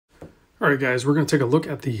All right, guys, we're going to take a look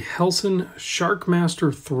at the Helson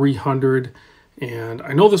Sharkmaster 300. And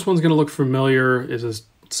I know this one's going to look familiar. It is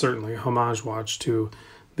certainly a homage watch to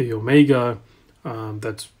the Omega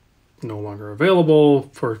that's no longer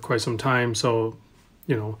available for quite some time. So,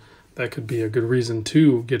 you know, that could be a good reason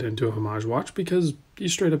to get into a homage watch because you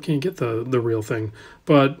straight up can't get the real thing.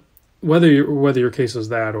 But whether your case is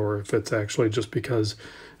that or if it's actually just because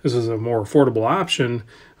this is a more affordable option,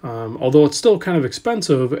 although it's still kind of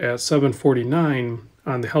expensive at $749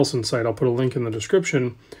 on the Helson site. I'll put a link in the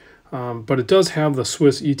description. But it does have the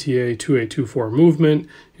Swiss ETA 2824 movement.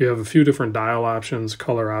 You have a few different dial options,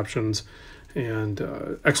 color options,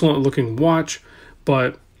 and excellent looking watch.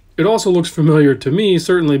 But it also looks familiar to me,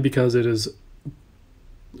 certainly because it is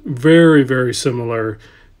very, very similar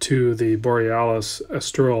to the Borealis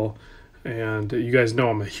Astral. And you guys know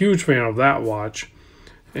I'm a huge fan of that watch.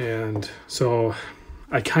 And so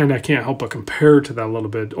I kind of can't help but compare to that a little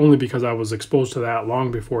bit, only because I was exposed to that long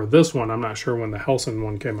before this one. I'm not sure when the Helson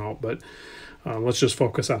one came out, but let's just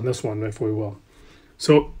focus on this one, if we will.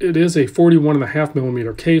 So it is a 41.5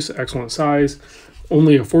 millimeter case, excellent size,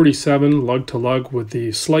 only a 47 lug to lug with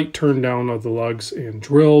the slight turn down of the lugs and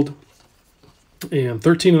drilled, and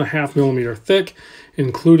 13.5 millimeter thick,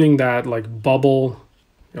 including that like bubble,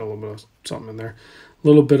 a little bit of something in there, a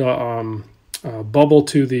little bit of bubble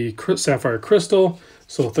to the sapphire crystal,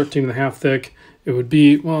 so 13.5 thick. It would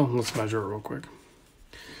be, well, let's measure it real quick.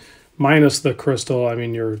 Minus the crystal, I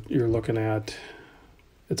mean, you're looking at,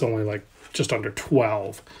 it's only like just under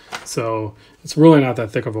 12. So it's really not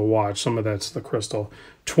that thick of a watch. Some of that's the crystal.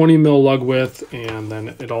 20 mil lug width, and then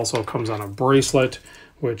it also comes on a bracelet,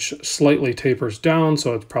 which slightly tapers down,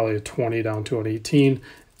 so it's probably a 20 down to an 18.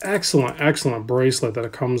 Excellent, excellent bracelet that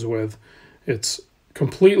it comes with. It's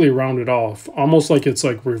completely rounded off, almost like it's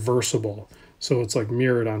like reversible, so it's like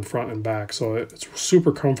mirrored on front and back, so it's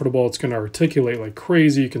super comfortable. It's going to articulate like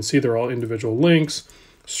crazy. You can see they're all individual links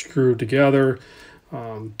screwed together.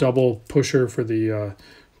 Double pusher for the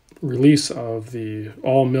release of the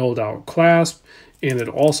all milled out clasp, and it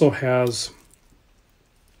also has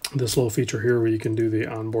this little feature here where you can do the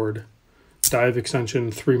onboard dive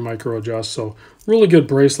extension, 3 micro adjust. So really good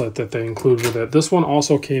bracelet that they include with it. This one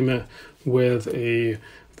also came in with a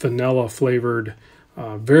vanilla flavored,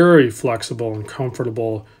 very flexible and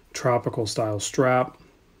comfortable tropical style strap.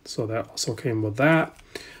 So that also came with that.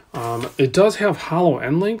 It does have hollow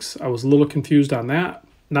end links. I was a little confused on that.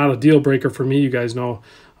 Not a deal breaker for me. You guys know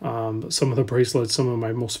some of the bracelets, some of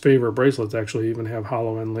my most favorite bracelets actually even have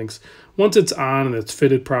hollow end links. Once it's on and it's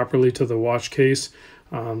fitted properly to the watch case,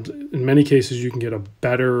 in many cases you can get a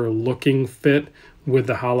better looking fit with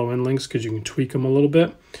the hollow end links because you can tweak them a little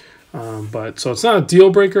bit. But so it's not a deal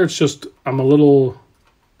breaker. It's just I'm a little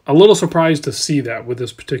surprised to see that with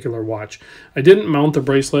this particular watch. I didn't mount the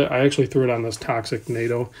bracelet. I actually threw it on this Toxic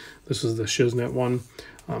NATO. This is the Shiznit one.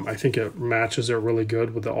 I think it matches it really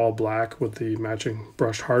good with the all black with the matching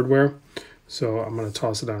brushed hardware. So I'm going to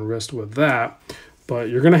toss it on wrist with that. But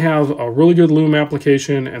you're going to have a really good loom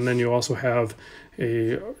application, and then you also have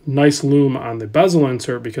a nice loom on the bezel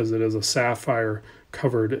insert because it is a sapphire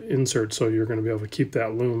covered insert, so you're going to be able to keep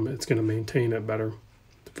that loom. It's going to maintain it better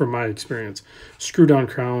from my experience. Screw down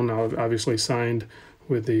crown, obviously signed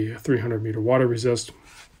with the 300 meter water resist.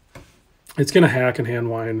 It's going to hack and hand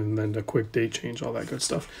wind, and then a quick date change, all that good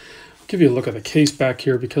stuff. I'll give you a look at the case back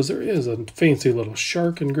here because there is a fancy little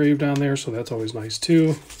shark engraved on there, so that's always nice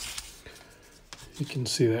too. You can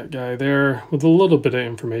see that guy there with a little bit of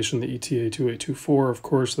information, the ETA 2824, of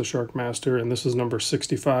course, the Sharkmaster, and this is number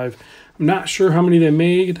 65. I'm not sure how many they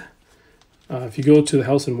made. If you go to the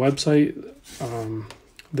Helson website,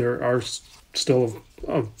 there are still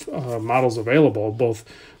models available, both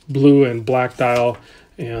blue and black dial,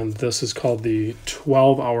 and this is called the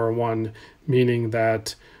 12-hour one, meaning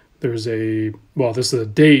that there's a, well, this is a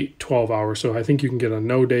date 12 hours, so I think you can get a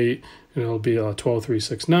no date, and it'll be a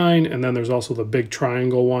 12369, and then there's also the big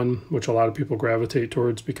triangle one, which a lot of people gravitate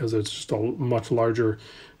towards because it's just a much larger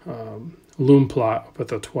loom plot up at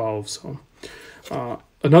the 12. So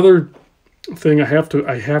another thing I have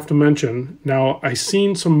to mention, now I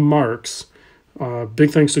seen some marks,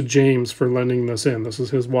 big thanks to James for lending this in. This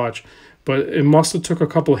is his watch, but it must have took a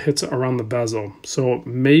couple of hits around the bezel, so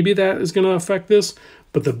maybe that is going to affect this.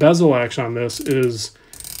 But the bezel action on this is,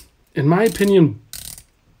 in my opinion,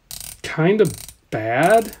 kind of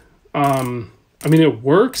bad. I mean, it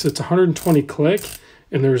works. It's 120 click,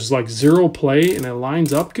 and there's like 0 play, and it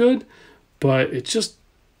lines up good, but it just,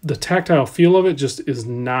 the tactile feel of it just is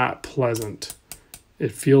not pleasant.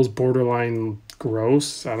 It feels borderline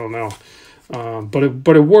gross. I don't know, but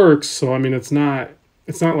it works. So I mean, it's not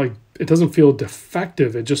like, it doesn't feel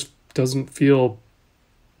defective. It just doesn't feel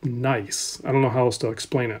nice. I don't know how else to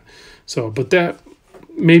explain it. So, but that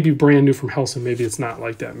may be brand new from Helson. Maybe it's not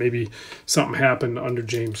like that. Maybe something happened under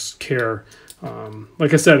James' care.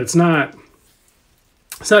 Like I said, it's not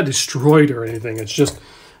destroyed or anything. It's just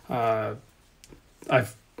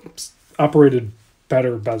I've operated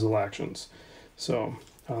better bezel actions. So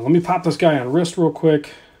let me pop this guy on wrist real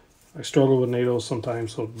quick. I struggle with NATOs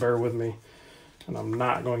sometimes, so bear with me. And I'm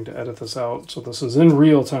not going to edit this out, so this is in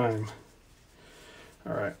real time.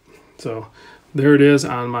 All right, so there it is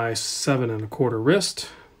on my 7 1/4 wrist.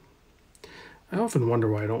 I often wonder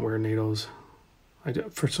why I don't wear NATOs.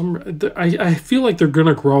 I feel like they're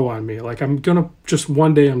gonna grow on me. Like I'm gonna just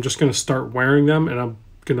one day I'm just gonna start wearing them, and I'm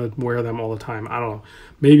gonna wear them all the time. I don't know.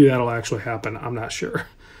 Maybe that'll actually happen. I'm not sure.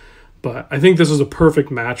 But I think this is a perfect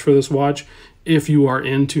match for this watch. If you are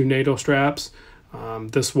into NATO straps,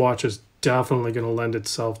 this watch is definitely going to lend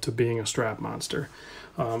itself to being a strap monster.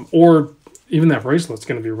 Or even that bracelet's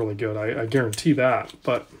going to be really good. I guarantee that.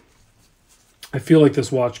 But I feel like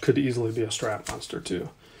this watch could easily be a strap monster too.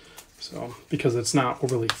 So because it's not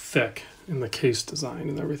overly thick in the case design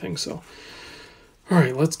and everything. So all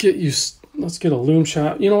right, let's get a lume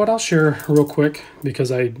shot. You know what? I'll share real quick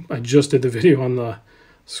because I just did the video on the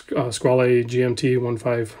Squale GMT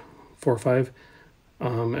 1545,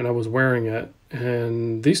 and I was wearing it,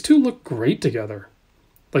 and these two look great together.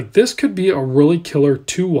 Like this could be a really killer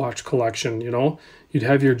 2-watch collection. You know, you'd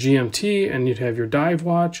have your GMT and you'd have your dive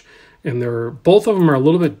watch, and both of them are a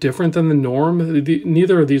little bit different than the norm.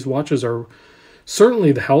 Neither of these watches are,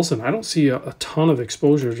 certainly the Helson. I don't see a ton of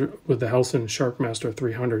exposure with the Helson Sharkmaster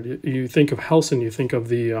 300. You think of Helson, you think of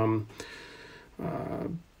the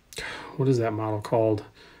what is that model called?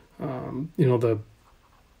 You know,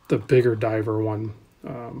 the bigger diver one.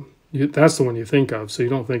 That's the one you think of, so you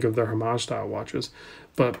don't think of their homage style watches.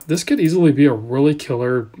 But this could easily be a really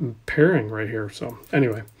killer pairing right here. So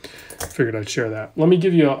anyway, I figured I'd share that. Let me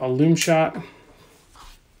give you a lume shot.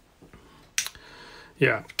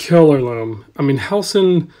 Yeah, killer lume. I mean,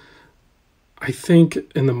 Helson, I think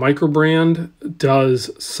in the micro brand,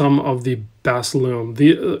 does some of the best lume.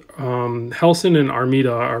 The Helson and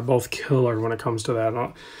Armida are both killer when it comes to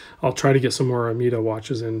that. I'll try to get some more Armida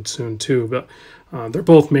watches in soon too, but they're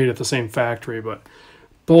both made at the same factory, but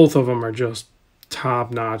both of them are just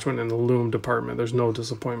top notch when in the lume department. There's no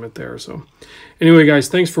disappointment there. So anyway, guys,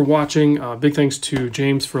 thanks for watching. Big thanks to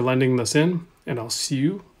James for lending this in, and I'll see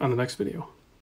you on the next video.